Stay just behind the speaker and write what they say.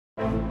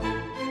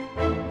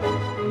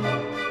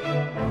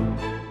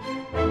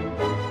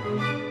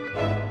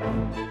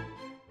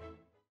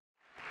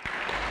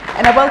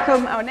And I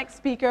welcome our next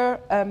speaker,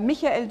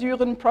 Michael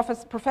Düren,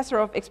 Professor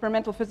of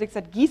Experimental Physics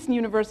at Gießen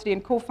University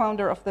and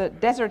co-founder of the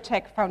Desert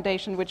Tech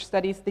Foundation, which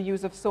studies the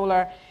use of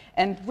solar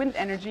and wind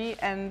energy,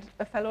 and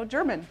a fellow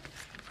German.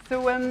 So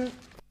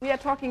we are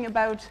talking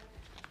about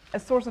a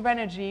source of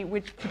energy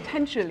which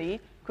potentially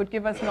could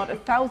give us not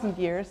 1,000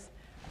 years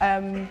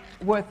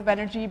worth of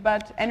energy,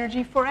 but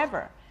energy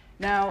forever.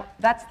 Now,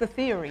 that's the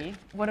theory.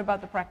 What about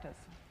the practice?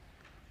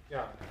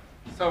 Yeah,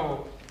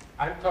 so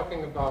I'm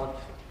talking about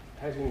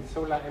having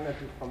solar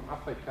energy from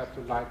Africa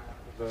to light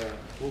the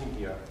room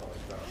here, for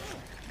example.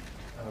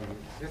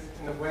 This,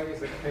 in a way,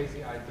 is a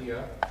crazy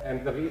idea,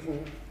 and the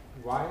reason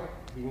why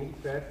we need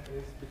that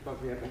is because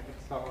we have an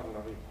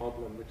extraordinary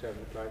problem, which I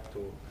would like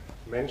to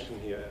mention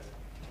here.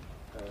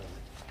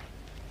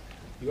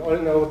 You all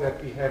know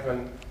that we have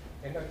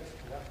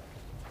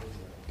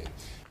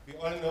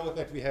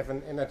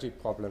an energy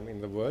problem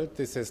in the world.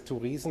 This has two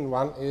reasons.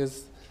 One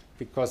is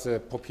because the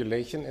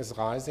population is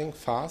rising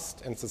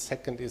fast, and the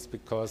second is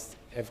because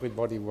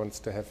everybody wants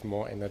to have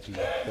more energy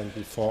than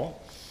before.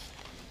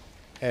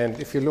 And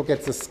if you look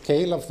at the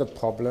scale of the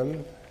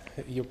problem,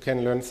 you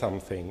can learn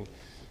something.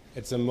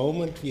 At the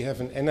moment, we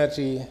have an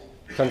energy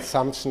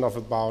consumption of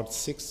about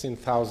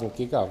 16,000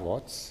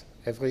 gigawatts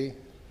every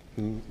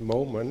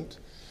moment,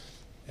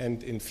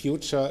 and in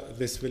future,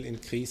 this will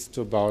increase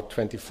to about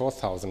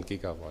 24,000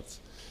 gigawatts.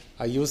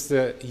 I use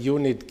the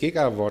unit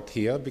gigawatt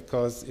here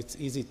because it's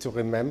easy to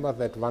remember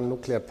that one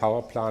nuclear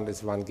power plant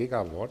is 1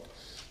 gigawatt.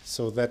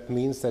 So that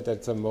means that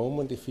at the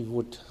moment, if we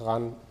would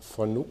run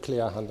for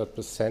nuclear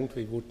 100%,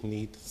 we would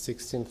need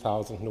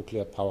 16,000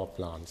 nuclear power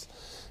plants.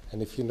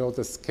 And if you know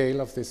the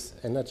scale of this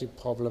energy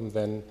problem,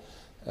 then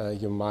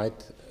you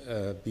might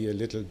be a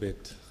little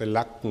bit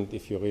reluctant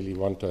if you really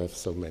want to have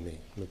so many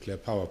nuclear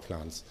power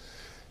plants.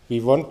 We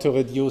want to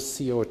reduce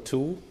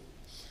CO2,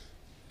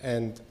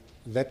 and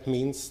that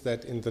means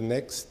that in the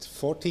next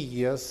 40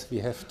 years, we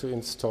have to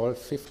install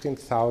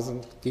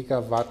 15,000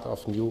 gigawatt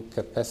of new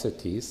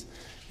capacities.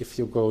 If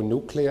you go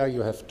nuclear,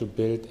 you have to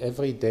build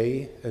every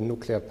day a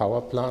nuclear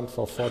power plant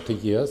for 40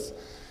 years.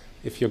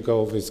 If you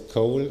go with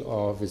coal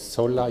or with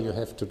solar, you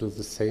have to do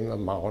the same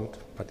amount,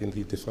 but in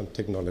the different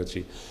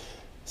technology.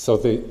 So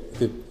the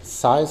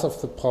size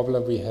of the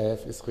problem we have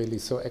is really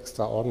so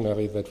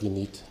extraordinary that we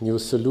need new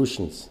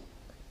solutions.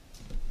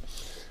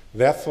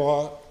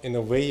 Therefore, in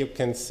a way, you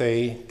can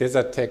say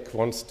Desert Tech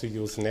wants to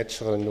use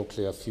natural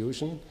nuclear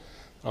fusion.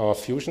 Our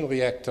fusion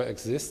reactor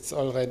exists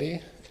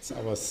already. It's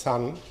our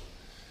sun.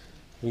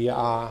 We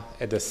are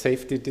at a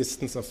safety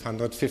distance of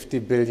 150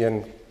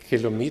 billion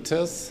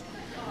kilometers.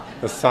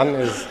 The sun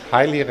is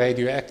highly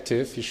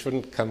radioactive. You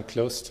shouldn't come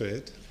close to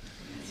it.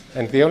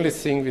 And the only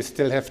thing we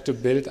still have to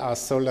build are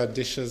solar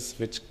dishes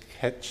which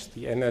catch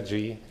the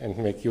energy and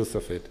make use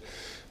of it.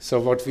 So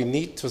what we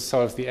need to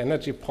solve the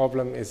energy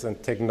problem is a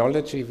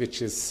technology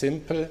which is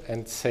simple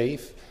and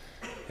safe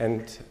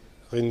and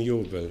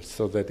renewable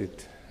so that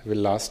it will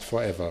last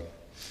forever.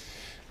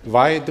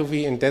 Why do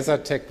we in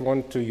Desert Tech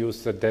want to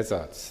use the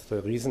deserts?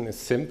 The reason is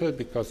simple,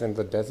 because in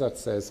the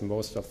deserts there's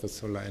most of the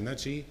solar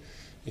energy.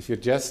 If you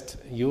just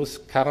use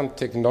current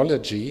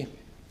technology,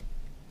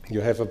 you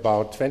have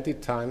about 20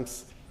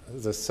 times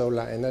the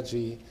solar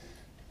energy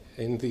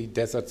in the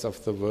deserts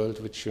of the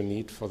world which you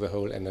need for the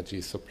whole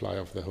energy supply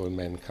of the whole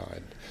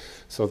mankind.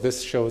 So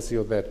this shows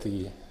you that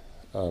the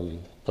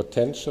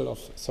potential of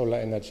solar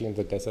energy in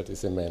the desert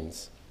is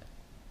immense.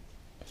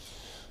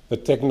 The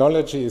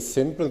technology is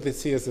simple.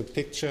 This here is a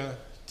picture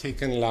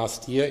taken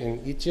last year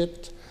in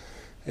Egypt.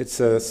 It's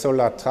a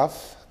solar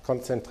trough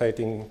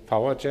concentrating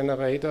power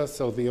generator.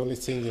 So the only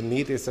thing you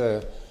need is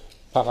a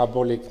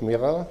parabolic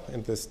mirror.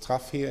 In this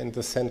trough here in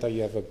the center,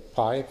 you have a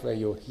pipe where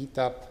you heat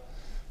up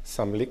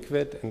some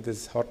liquid, and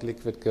this hot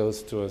liquid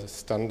goes to a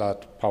standard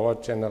power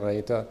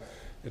generator.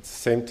 It's the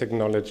same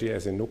technology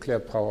as a nuclear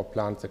power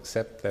plant,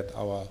 except that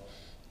our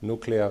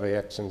nuclear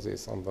reactions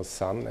is on the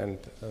sun, and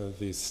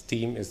the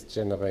steam is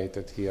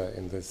generated here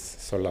in these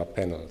solar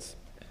panels.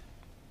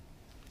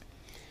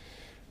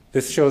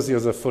 This shows you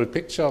the full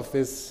picture of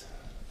this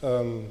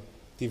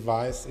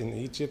device in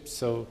Egypt.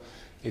 So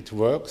it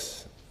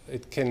works.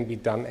 It can be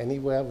done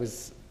anywhere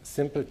with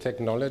simple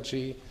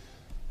technology.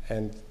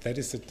 And that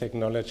is a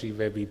technology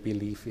where we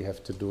believe we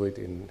have to do it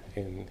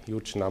in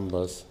huge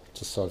numbers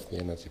to solve the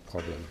energy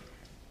problem.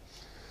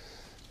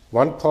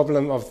 One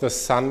problem of the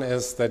sun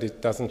is that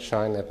it doesn't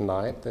shine at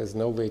night. There's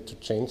no way to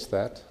change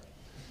that.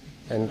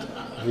 And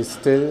we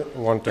still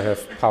want to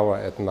have power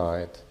at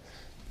night.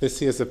 This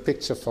here is a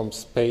picture from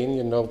Spain.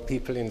 You know,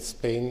 people in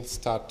Spain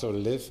start to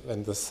live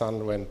when the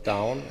sun went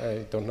down. I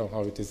don't know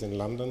how it is in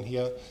London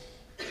here,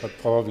 but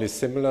probably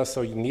similar.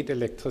 So you need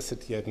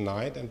electricity at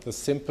night, and the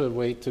simple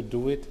way to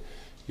do it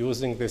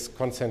using these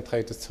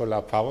concentrated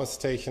solar power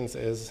stations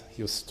is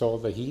you store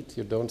the heat,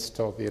 you don't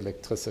store the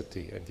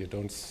electricity, and you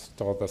don't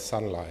store the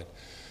sunlight.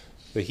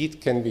 The heat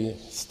can be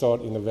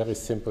stored in a very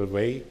simple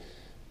way.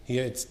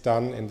 Here it's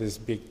done in these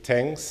big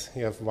tanks.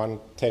 You have one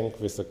tank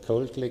with a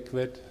cold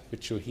liquid,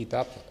 which you heat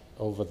up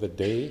over the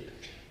day.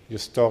 You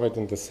store it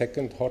in the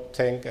second hot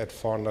tank at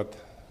 400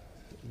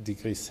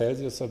 degrees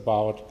Celsius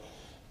about,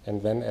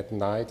 And then at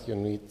night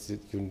you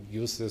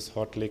use this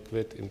hot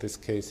liquid, in this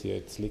case here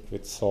it's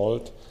liquid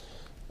salt,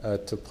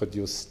 to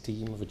produce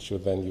steam, which you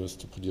then use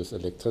to produce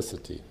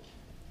electricity.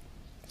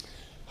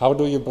 How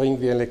do you bring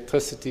the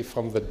electricity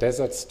from the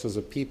deserts to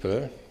the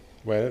people?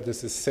 Well,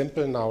 this is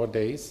simple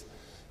nowadays.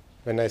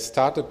 When I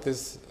started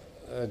this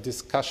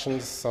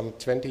discussions some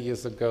 20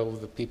 years ago,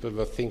 the people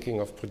were thinking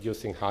of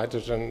producing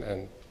hydrogen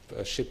and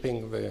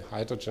shipping the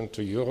hydrogen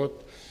to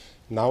Europe.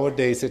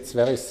 Nowadays it's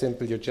very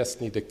simple. You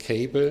just need a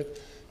cable,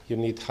 you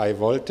need high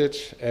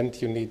voltage, and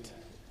you need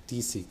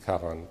DC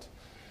current.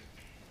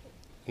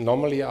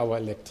 Normally our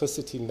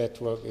electricity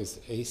network is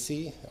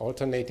AC,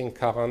 alternating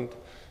current.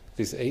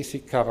 This AC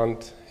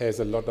current has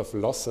a lot of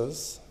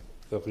losses.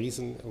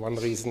 One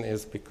reason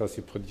is because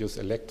you produce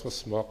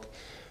electrosmog,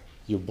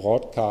 you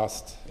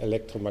broadcast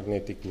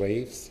electromagnetic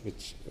waves,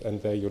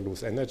 and there you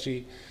lose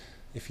energy.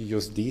 If you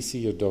use DC,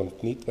 you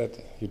don't need that,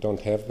 you don't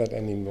have that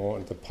anymore,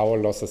 and the power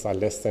losses are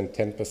less than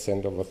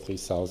 10% over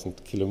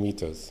 3,000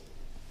 kilometers.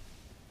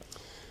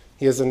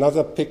 Here's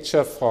another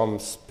picture from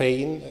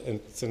Spain, and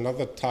it's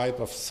another type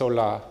of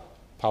solar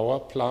power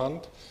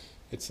plant.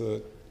 It's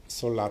a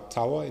solar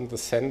tower in the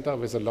center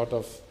with a lot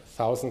of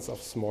thousands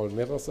of small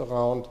mirrors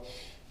around.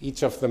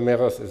 Each of the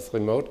mirrors is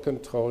remote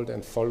controlled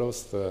and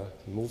follows the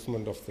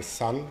movement of the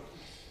sun.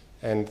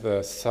 And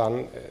the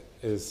sun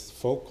is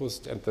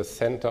focused at the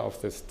center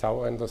of this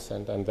tower in the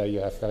center, and there you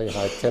have very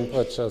high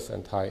temperatures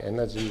and high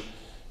energy.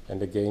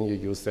 And again, you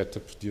use that to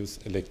produce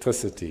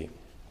electricity.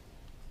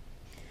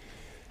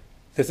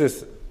 This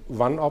is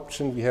one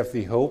option. We have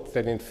the hope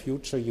that in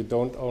future you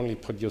don't only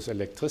produce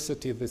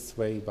electricity this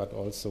way, but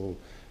also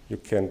you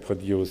can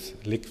produce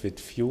liquid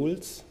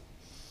fuels.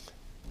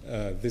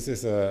 This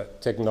is a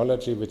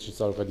technology which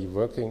is already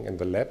working in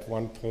the lab.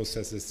 One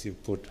process is you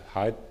put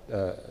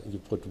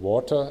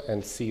water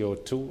and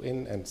CO2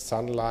 in and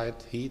sunlight,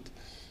 heat.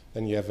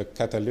 Then you have a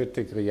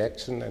catalytic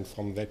reaction, and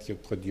from that you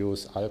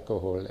produce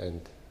alcohol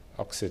and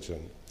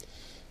oxygen.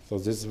 So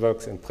this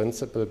works in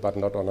principle, but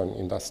not on an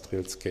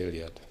industrial scale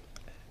yet.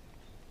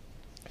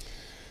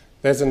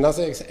 There's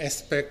another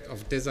aspect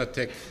of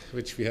Desertec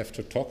which we have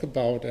to talk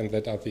about, and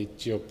that are the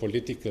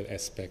geopolitical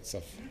aspects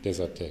of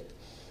Desertec.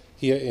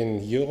 Here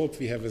in Europe,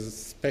 we have a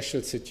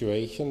special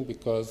situation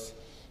because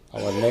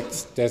our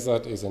next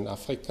desert is in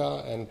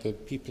Africa, and the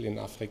people in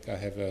Africa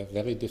have a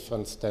very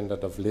different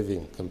standard of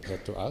living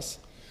compared to us.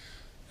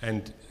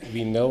 And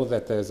we know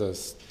that there's a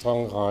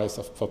strong rise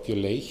of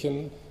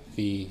population.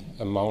 The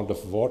amount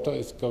of water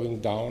is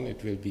going down.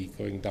 It will be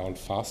going down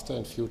faster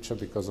in future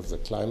because of the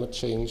climate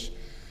change.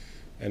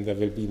 And there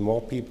will be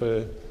more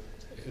people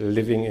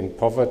living in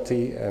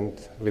poverty and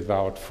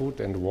without food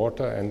and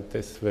water, and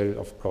this will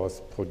of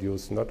course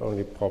produce not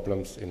only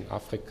problems in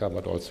Africa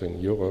but also in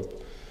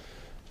Europe.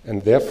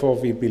 And therefore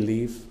we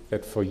believe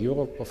that for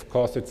Europe, of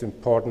course, it's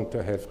important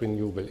to have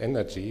renewable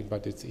energy,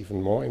 but it's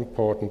even more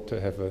important to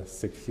have a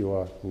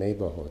secure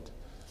neighborhood.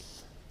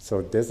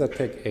 So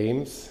Desertec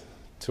aims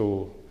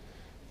to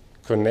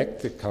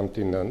connect the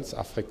continents,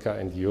 Africa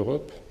and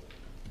Europe.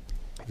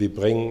 We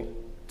bring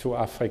to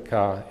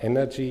Africa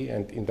energy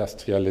and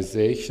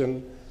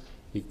industrialization.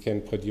 We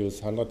can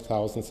produce hundreds of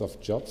thousands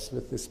of jobs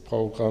with this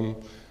program,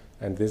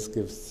 and this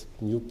gives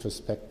new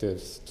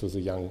perspectives to the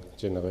young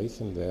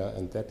generation there,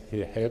 and that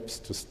helps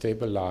to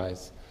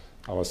stabilize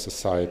our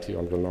society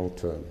on the long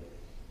term.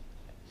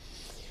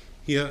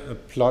 Here a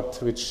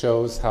plot which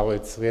shows how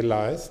it's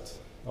realized,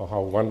 or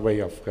how one way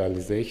of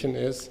realization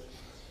is.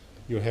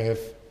 You have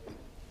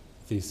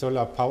the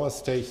solar power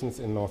stations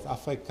in North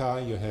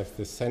Africa, you have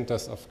the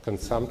centers of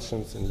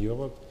consumptions in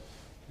Europe,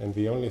 and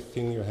the only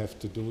thing you have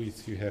to do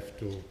is you have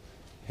to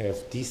have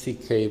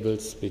DC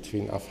cables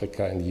between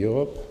Africa and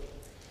Europe.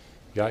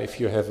 Yeah, if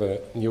you have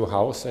a new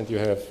house and you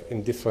have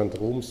in different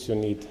rooms you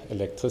need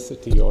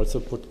electricity, you also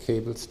put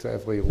cables to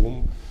every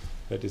room.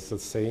 That is the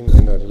same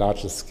in a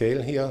larger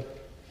scale here.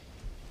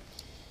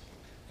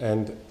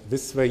 And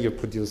this way you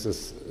produce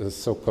a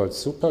so-called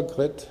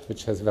supergrid,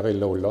 which has very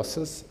low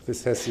losses.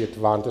 This has the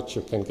advantage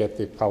you can get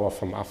the power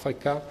from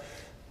Africa.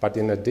 But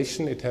in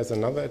addition, it has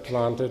another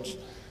advantage,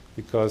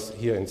 because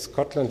here in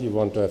Scotland you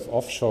want to have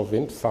offshore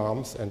wind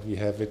farms, and we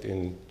have it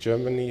in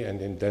Germany and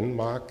in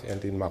Denmark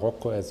and in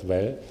Morocco as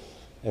well.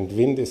 And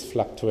wind is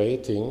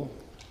fluctuating,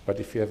 but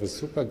if you have a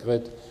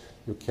supergrid,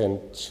 you can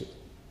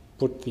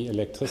put the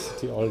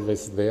electricity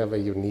always there where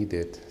you need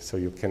it. So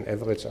you can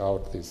average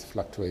out these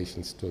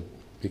fluctuations to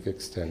big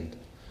extent.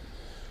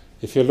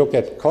 If you look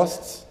at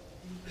costs,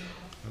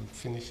 I'm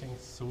finishing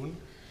soon.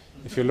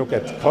 If you look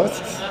at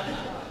costs,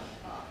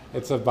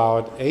 it's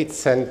about 8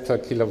 cents per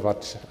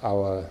kilowatt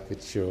hour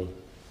which you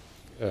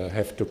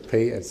have to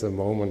pay at the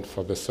moment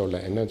for the solar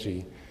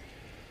energy.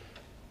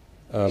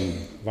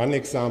 One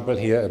example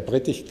here, a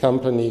British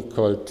company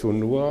called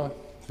Tunur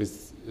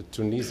with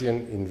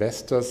Tunisian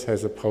investors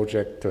has a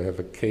project to have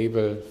a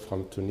cable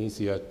from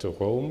Tunisia to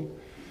Rome.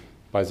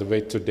 By the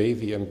way, today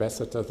the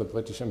ambassador, the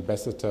British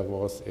ambassador,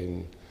 was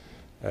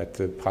at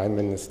the Prime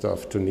Minister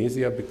of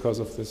Tunisia because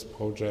of this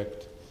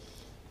project.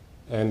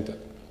 And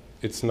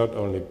it's not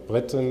only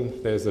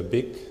Britain, there's a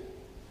big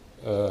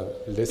a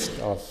list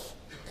of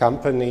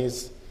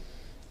companies,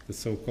 the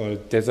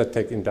so-called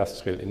Desertec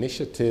Industrial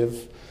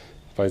Initiative.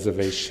 By the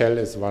way, Shell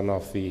is one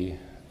of the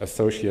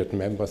associate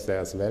members there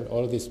as well.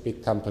 All these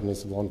big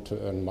companies want to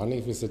earn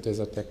money with the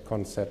Desertec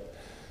concept.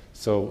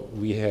 So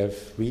we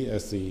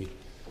as the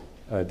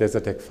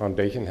Desertec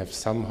Foundation have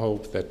some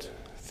hope that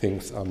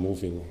things are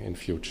moving in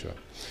future.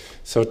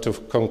 So to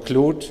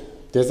conclude,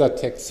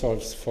 Desertec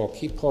solves 4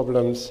 key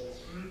problems.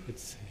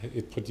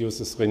 It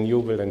produces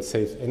renewable and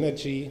safe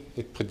energy.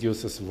 It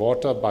produces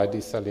water by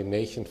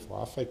desalination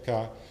for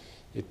Africa.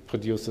 It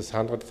produces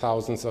hundreds of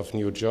thousands of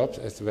new jobs,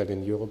 as well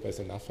in Europe as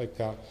in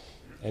Africa.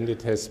 And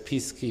it has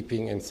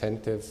peacekeeping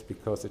incentives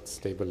because it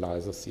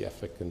stabilizes the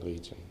African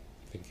region.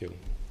 Thank you.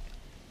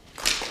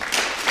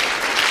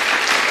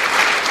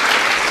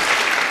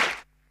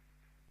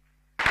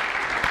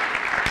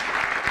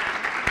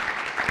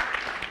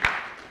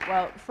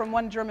 Well, from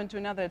one German to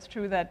another, it's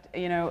true that,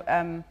 you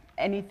know,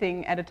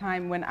 anything at a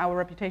time when our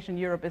reputation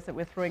in Europe is that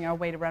we're throwing our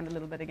weight around a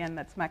little bit again,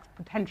 that smacks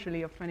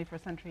potentially of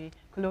 21st century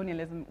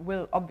colonialism,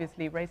 will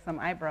obviously raise some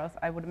eyebrows,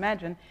 I would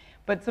imagine.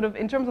 But sort of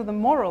in terms of the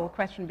moral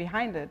question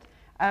behind it,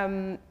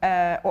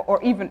 or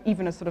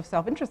even a sort of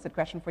self-interested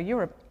question for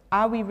Europe,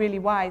 are we really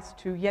wise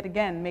to yet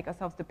again make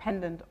ourselves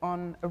dependent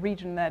on a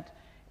region that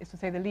is, to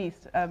say the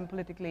least,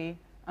 politically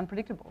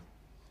unpredictable?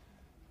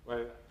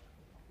 Well,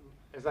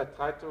 as I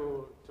try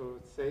to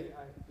say,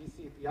 we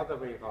see it the other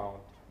way around.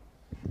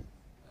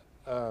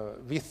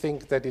 We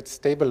think that it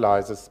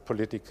stabilizes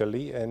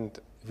politically, and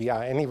we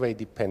are anyway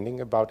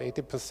depending. About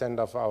 80%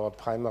 of our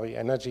primary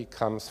energy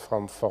comes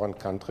from foreign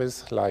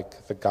countries,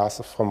 like the gas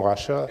from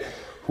Russia.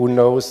 Who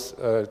knows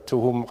to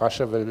whom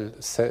Russia will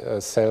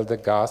sell the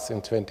gas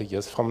in 20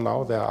 years from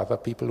now? There are other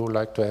people who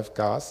like to have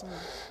gas.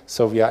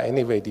 So we are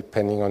anyway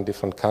depending on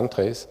different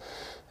countries.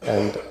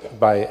 And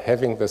by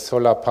having the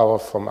solar power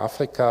from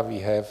Africa, we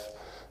have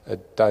a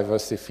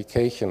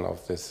diversification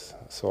of these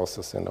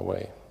sources in a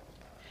way.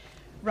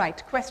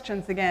 Right,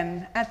 questions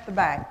again at the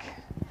back.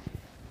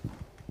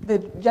 The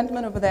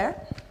gentleman over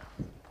there.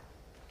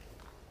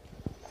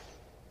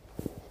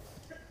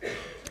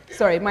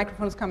 Sorry,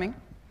 microphone is coming.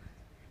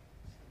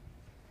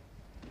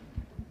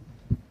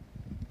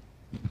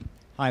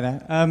 Hi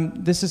there.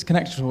 This is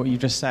connected to what you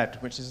just said,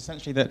 which is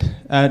essentially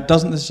that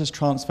doesn't this just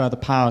transfer the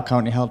power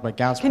currently held by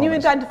Gazprom? Can you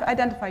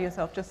identify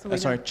yourself just so we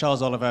Sorry,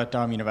 Charles Oliver,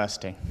 Durham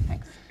University.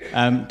 Thanks.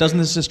 Doesn't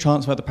this just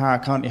transfer the power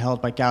currently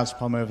held by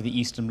Gazprom over the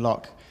Eastern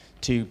Bloc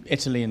to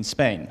Italy and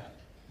Spain?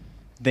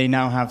 They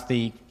now have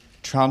the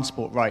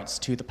transport rights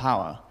to the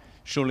power.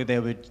 Surely they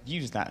would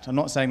use that. I'm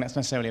not saying that's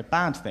necessarily a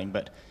bad thing,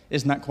 but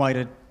isn't that quite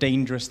a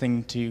dangerous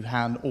thing to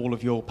hand all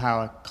of your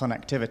power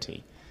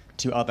connectivity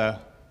to other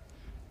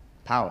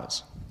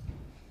powers?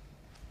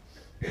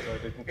 So I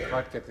didn't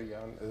quite get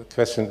the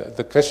question.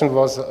 The question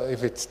was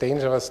if it's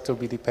dangerous to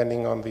be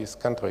depending on these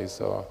countries,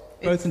 or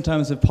both in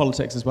terms of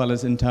politics as well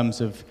as in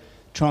terms of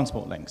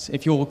transport links.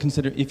 If you're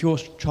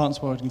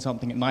transporting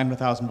something at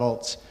 900,000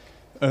 volts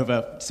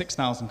over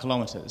 6,000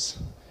 kilometers,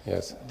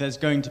 yes, there's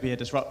going to be a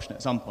disruption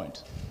at some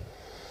point.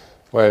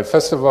 Well,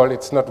 first of all,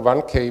 it's not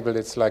one cable;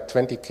 it's like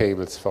 20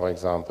 cables, for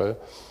example.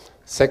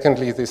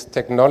 Secondly, this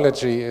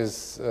technology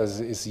is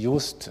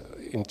used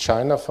in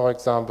China, for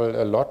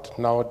example, a lot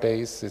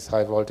nowadays, these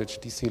high voltage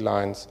DC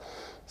lines.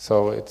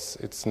 So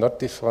it's not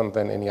different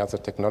than any other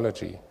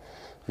technology.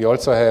 We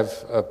also have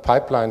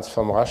pipelines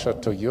from Russia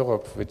to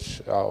Europe,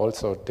 which are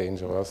also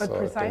dangerous. But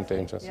precisely,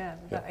 dangerous. yeah.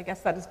 I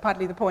guess that is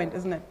partly the point,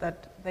 isn't it?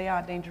 That they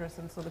are dangerous,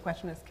 and so the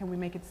question is, can we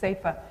make it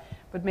safer?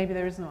 But maybe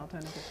there is no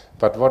alternative.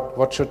 But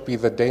what should be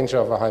the danger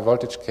of a high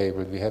voltage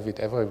cable? We have it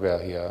everywhere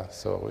here,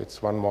 so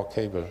it's one more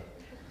cable.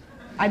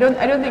 I don't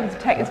think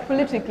it's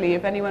politically,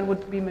 if anyone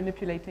would be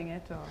manipulating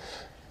it.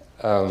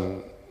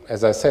 Or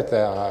As I said,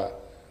 there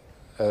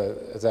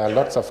are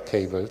lots of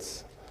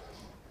cables,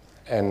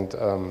 and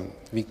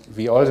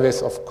we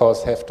always, of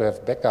course, have to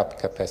have backup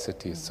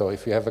capacities. So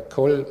if you have a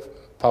coal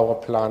power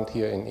plant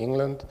here in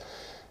England,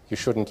 you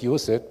shouldn't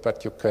use it,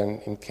 but you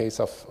can, in case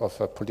of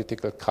a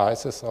political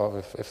crisis or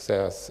if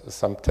there's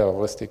some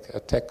terroristic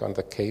attack on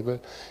the cable,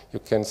 you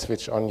can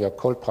switch on your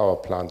coal power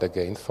plant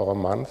again for a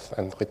month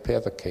and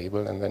repair the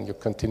cable, and then you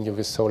continue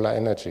with solar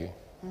energy.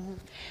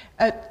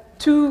 Mm-hmm.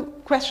 2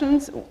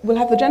 questions. We'll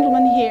have the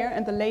gentleman here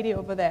and the lady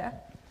over there.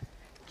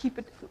 Keep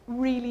it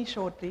really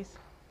short, please.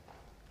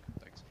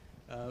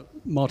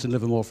 Martin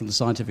Livermore from the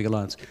Scientific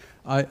Alliance.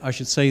 I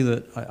should say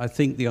that I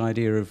think the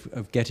idea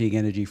of getting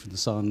energy from the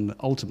sun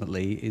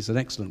ultimately is an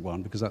excellent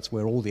one, because that's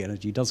where all the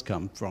energy does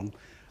come from.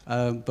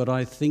 But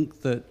I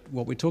think that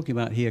what we're talking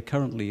about here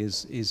currently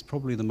is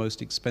probably the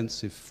most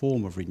expensive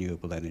form of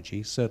renewable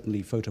energy.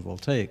 Certainly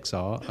photovoltaics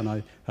are, and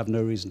I have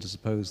no reason to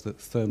suppose that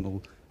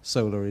thermal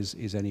solar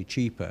is any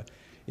cheaper.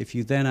 If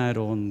you then add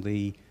on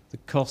the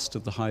cost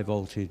of the high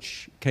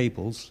voltage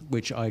cables,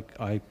 which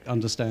I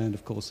understand,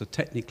 of course, are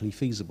technically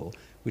feasible,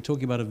 we're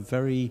talking about a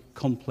very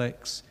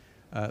complex,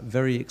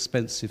 very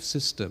expensive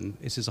system.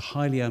 This is a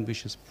highly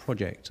ambitious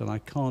project, and I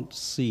can't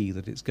see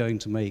that it's going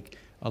to make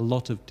a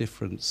lot of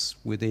difference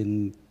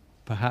within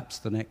perhaps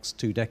the next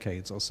 2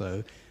 decades or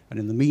so. And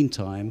in the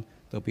meantime,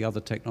 there'll be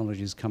other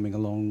technologies coming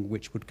along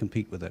which would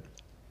compete with it.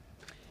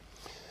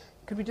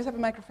 Could we just have a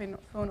microphone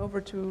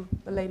over to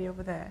the lady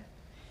over there?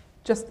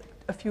 Just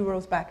a few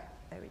rows back.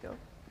 There we go.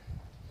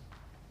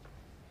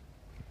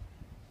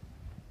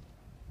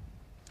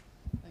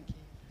 Thank you.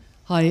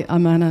 Hi,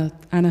 I'm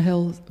Anna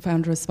Hill,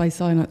 founder of Space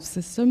Synapse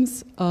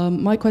Systems.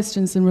 My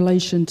question's in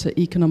relation to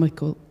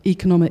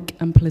economic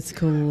and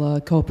political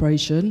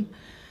cooperation.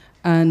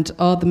 And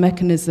are the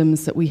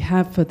mechanisms that we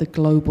have for the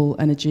global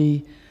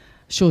energy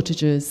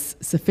shortages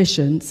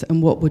sufficient,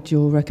 and what would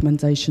your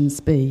recommendations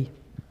be?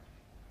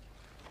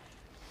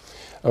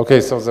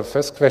 Okay, so the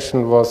first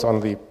question was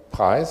on the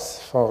price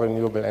for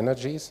renewable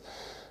energies.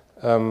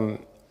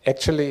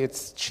 Actually,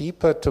 it's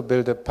cheaper to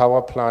build a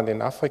power plant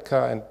in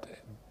Africa and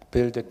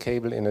build a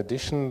cable in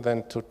addition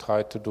than to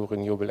try to do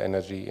renewable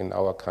energy in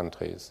our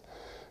countries.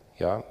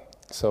 Yeah.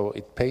 So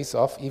it pays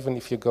off. Even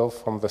if you go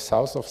from the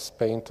south of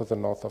Spain to the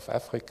north of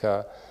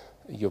Africa,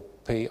 you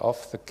pay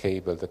off the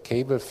cable. The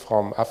cable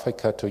from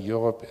Africa to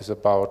Europe is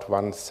about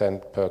 1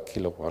 cent per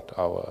kilowatt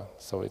hour.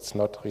 So it's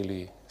not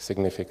really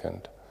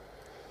significant.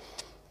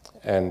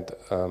 And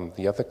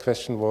the other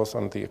question was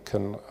on the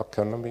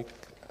economic...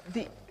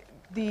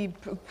 The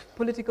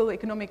political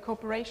economic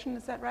cooperation,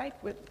 is that right?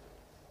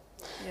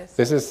 Yes.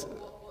 This is...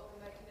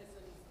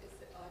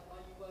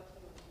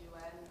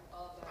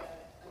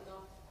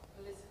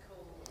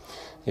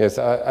 Yes,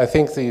 I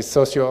think the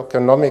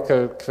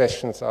socio-economical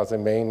questions are the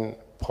main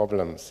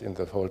problems in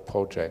the whole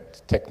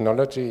project.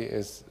 Technology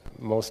is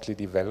mostly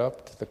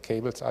developed, the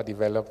cables are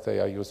developed, they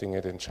are using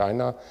it in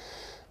China,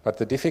 but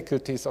the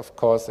difficulties, of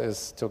course,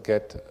 is to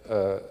get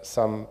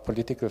some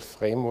political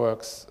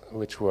frameworks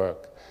which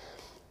work.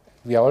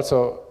 We are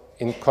also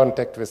in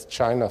contact with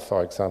China,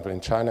 for example. In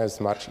China it's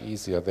much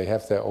easier. They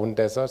have their own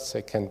deserts,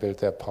 they can build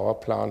their power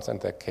plants and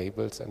their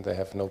cables, and they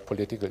have no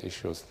political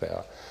issues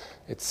there.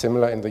 It's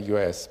similar in the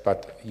US,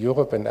 but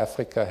Europe and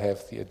Africa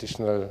have the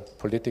additional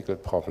political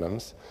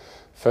problems.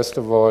 First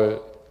of all,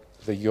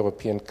 the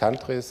European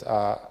countries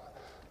are,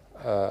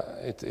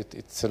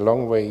 it's a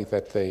long way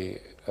that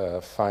they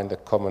find a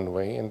common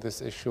way in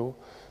this issue.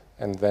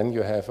 And then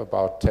you have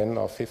about 10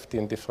 or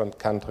 15 different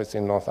countries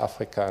in North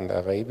Africa and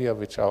Arabia,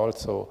 which are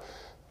also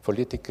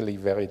politically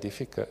very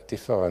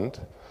different.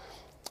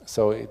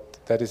 So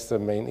that is the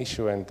main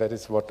issue, and that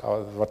is what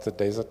the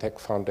Desertec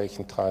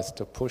Foundation tries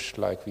to push.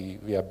 Like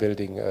we are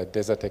building a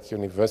Desertec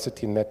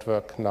University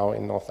network now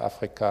in North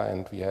Africa,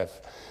 and we have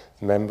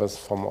members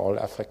from all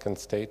African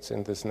states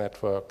in this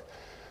network.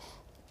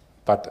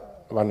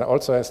 But one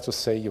also has to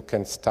say you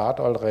can start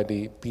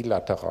already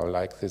bilateral,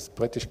 like this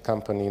British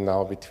company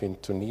now between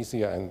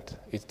Tunisia and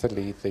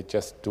Italy. They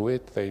just do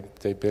it.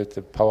 They build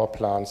the power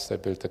plants, they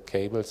build the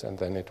cables, and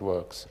then it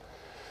works.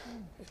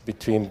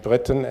 Between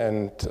Britain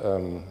and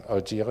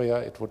Algeria,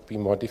 it would be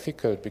more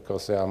difficult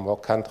because there are more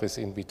countries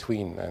in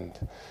between, and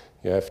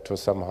you have to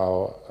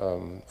somehow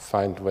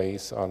find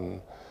ways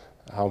on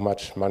how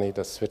much money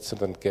does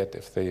Switzerland get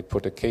if they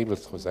put a cable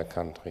through their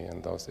country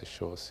and those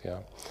issues. Yeah,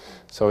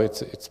 so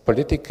it's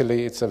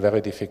politically it's a very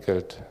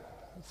difficult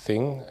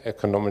thing,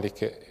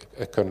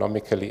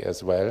 economically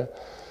as well.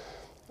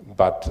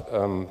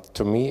 But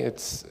to me,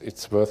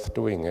 it's worth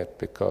doing it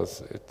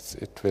because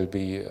it will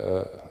be,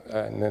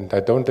 and I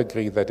don't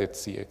agree that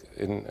it's the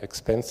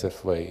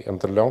inexpensive way. In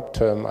the long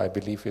term, I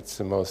believe it's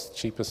the most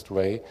cheapest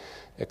way,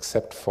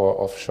 except for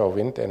offshore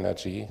wind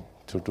energy,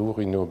 to do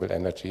renewable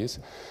energies.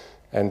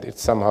 And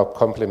it's somehow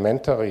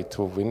complementary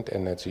to wind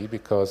energy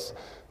because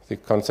the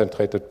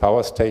concentrated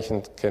power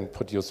stations can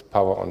produce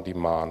power on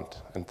demand,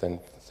 and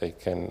then they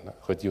can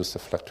reduce the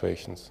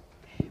fluctuations.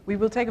 We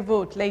will take a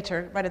vote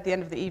later, right at the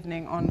end of the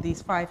evening, on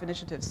these 5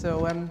 initiatives.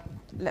 So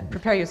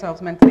prepare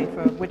yourselves mentally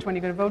for which one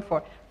you're going to vote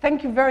for.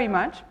 Thank you very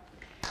much.